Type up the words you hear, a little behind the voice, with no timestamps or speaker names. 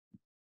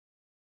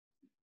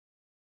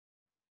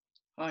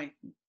Hi,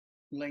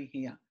 Leigh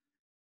here.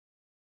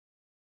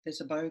 There's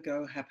a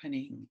BOGO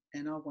happening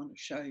and I want to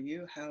show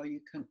you how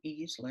you can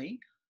easily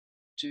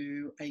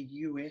do a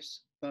US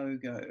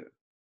BOGO.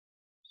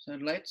 So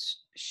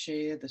let's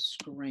share the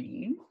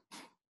screen.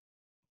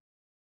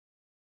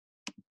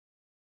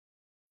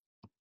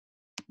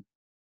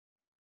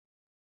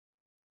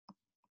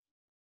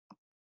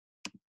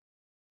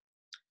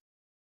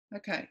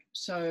 Okay,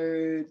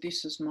 so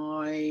this is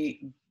my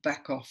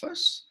back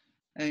office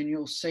and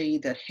you'll see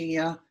that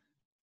here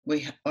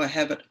I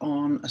have it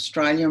on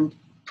Australian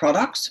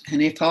products,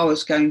 and if I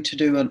was going to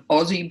do an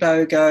Aussie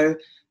BOGO,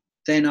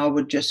 then I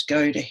would just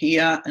go to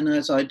here, and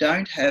as I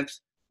don't have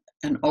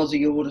an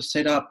Aussie order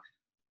set up,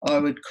 I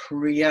would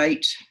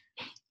create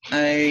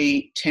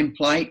a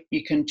template.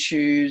 You can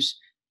choose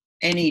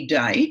any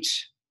date.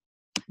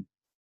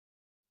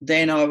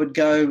 Then I would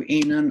go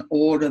in and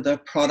order the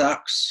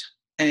products,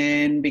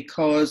 and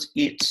because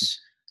it's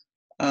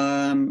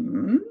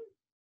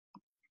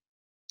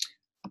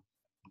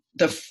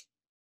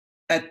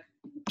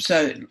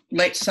so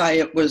let's say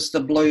it was the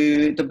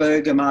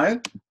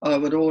bergamot, I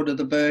would order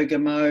the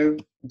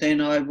bergamot, then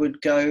I would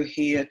go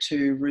here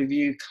to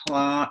review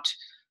cart,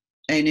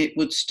 and it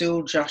would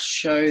still just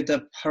show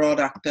the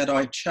product that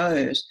I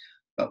chose.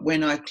 But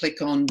when I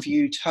click on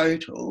view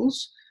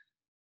totals,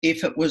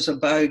 if it was a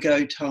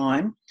BOGO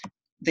time,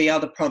 the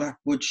other product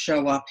would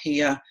show up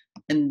here,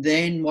 and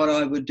then what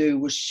I would do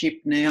was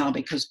ship now,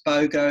 because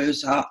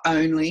BOGOs are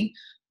only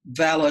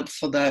valid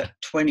for the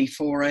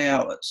 24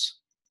 hours.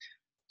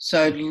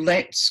 So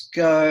let's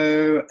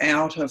go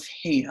out of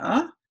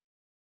here.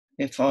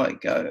 If I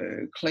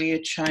go clear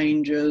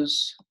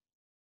changes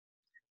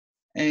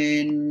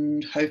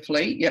and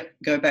hopefully, yep,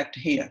 go back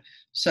to here.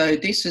 So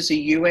this is a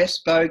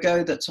US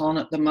BOGO that's on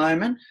at the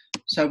moment.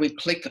 So we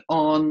click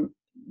on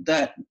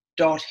that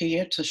dot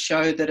here to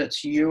show that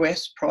it's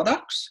US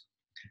products.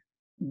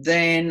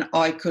 Then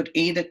I could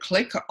either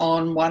click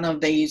on one of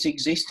these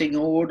existing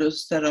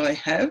orders that I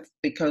have,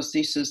 because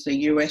this is the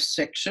US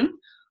section,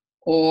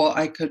 or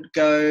I could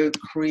go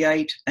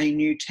create a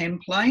new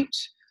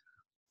template,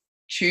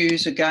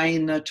 choose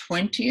again the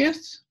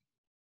 20th,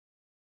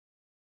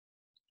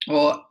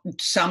 or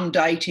some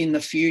date in the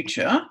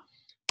future,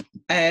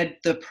 add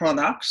the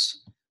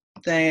products.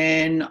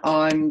 Then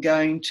I'm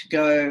going to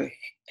go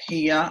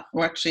here,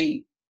 or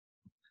actually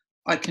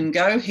I can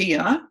go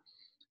here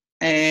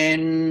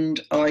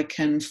and I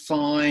can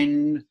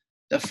find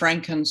the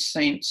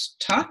frankincense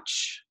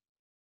touch.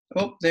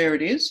 Oh, there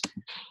it is.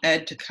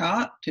 Add to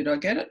cart. Did I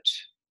get it?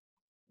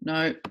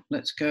 No,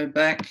 let's go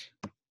back.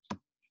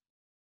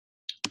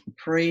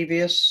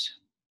 Previous.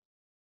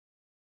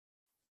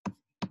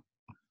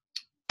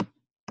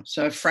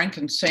 So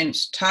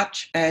frankincense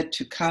touch, add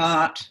to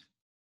cart.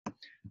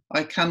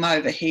 I come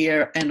over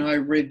here and I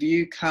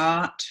review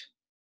cart.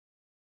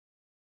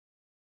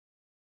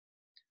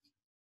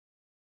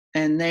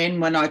 And then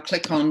when I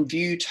click on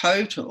view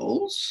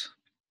totals,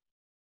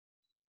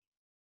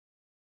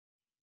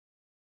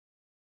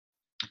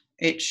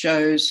 it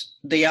shows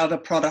the other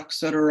products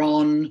that are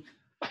on,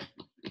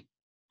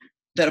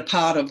 that are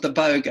part of the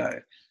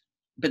BOGO.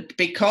 But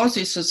because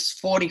this is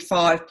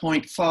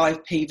 45.5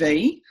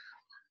 PV,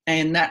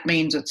 and that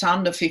means it's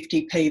under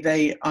 50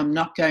 PV, I'm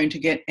not going to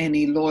get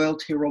any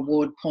loyalty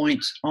reward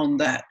points on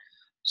that.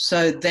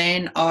 So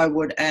then I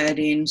would add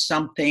in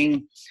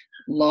something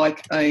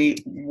like a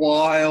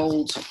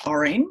wild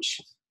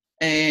orange.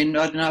 And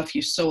I don't know if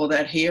you saw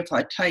that here. If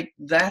I take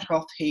that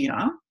off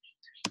here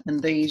and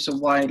these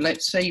away,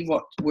 let's see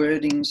what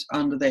wording's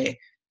under there.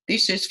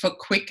 This is for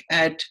quick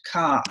add to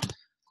cart.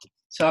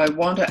 So I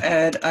want to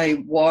add a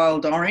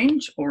wild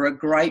orange or a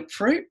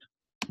grapefruit.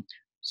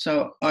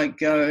 So I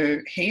go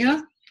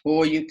here,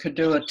 or you could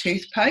do a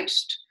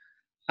toothpaste,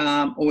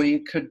 or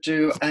you could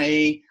do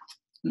a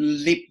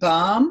lip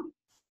balm,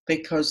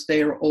 because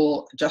they're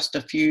all just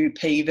a few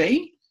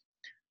PV.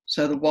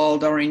 So the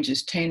wild orange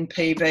is 10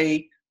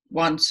 PV.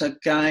 Once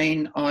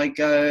again, I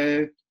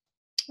go,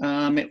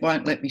 it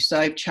won't let me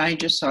save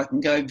changes, so I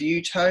can go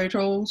view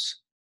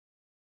totals.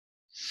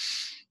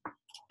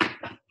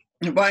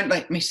 It won't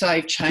let me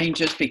save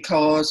changes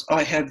because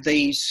I have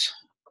these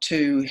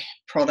two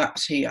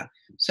products here.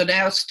 So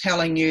now it's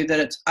telling you that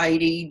it's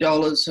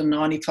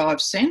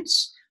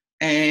 $80.95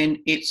 and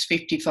it's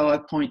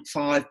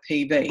 55.5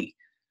 PV.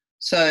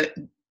 So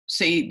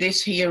see,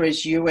 this here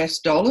is US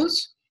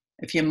dollars.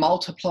 If you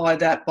multiply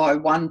that by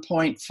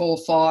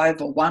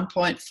 1.45 or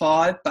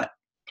 1.5, but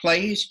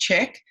please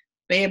check,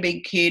 be a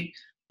big kid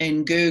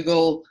and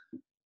Google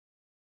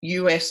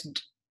US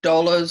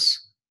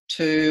dollars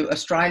to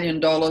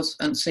Australian dollars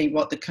and see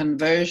what the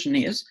conversion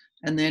is,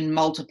 and then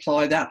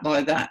multiply that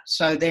by that.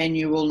 So then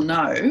you will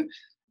know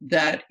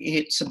that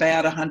it's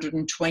about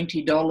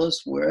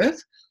 $120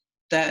 worth.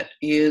 That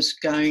is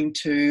going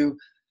to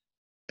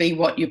be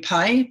what you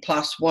pay,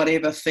 plus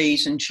whatever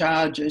fees and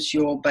charges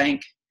your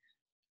bank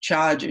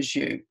charges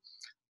you.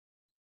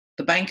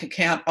 The bank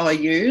account I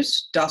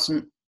use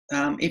doesn't,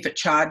 if it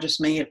charges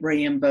me, it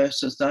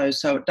reimburses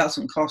those, so it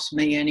doesn't cost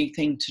me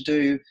anything to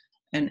do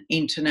an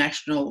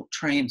international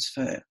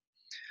transfer.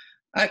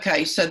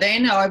 Okay, so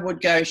then I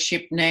would go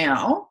ship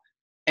now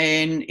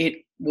and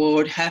it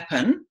would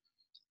happen.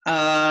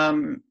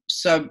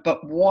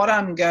 But what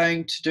I'm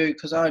going to do,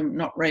 because I'm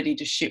not ready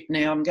to ship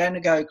now, I'm going to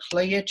go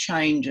clear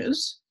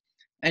changes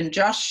and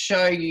just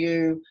show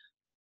you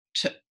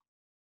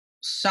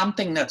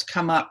something that's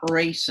come up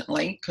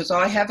recently, because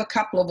I have a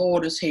couple of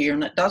orders here,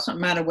 and it doesn't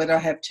matter whether I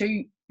have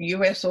 2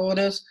 US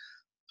orders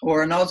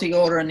or an Aussie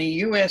order and a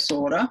US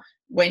order.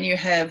 When you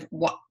have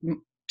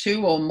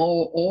 2 or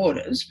more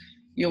orders,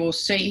 you will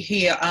see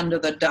here under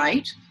the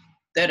date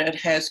that it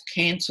has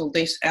cancelled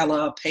this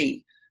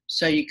LRP.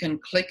 So you can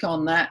click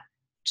on that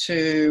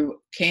to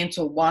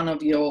cancel one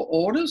of your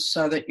orders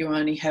so that you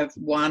only have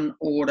one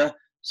order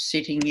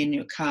sitting in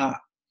your cart.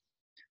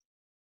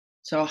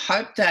 So I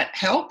hope that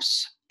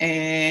helps,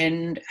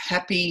 and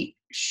happy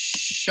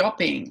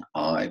shopping.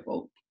 I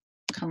will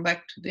come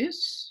back to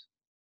this.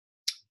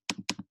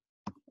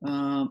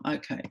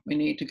 Okay, we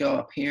need to go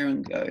up here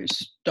and go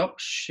stop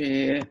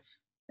share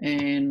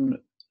and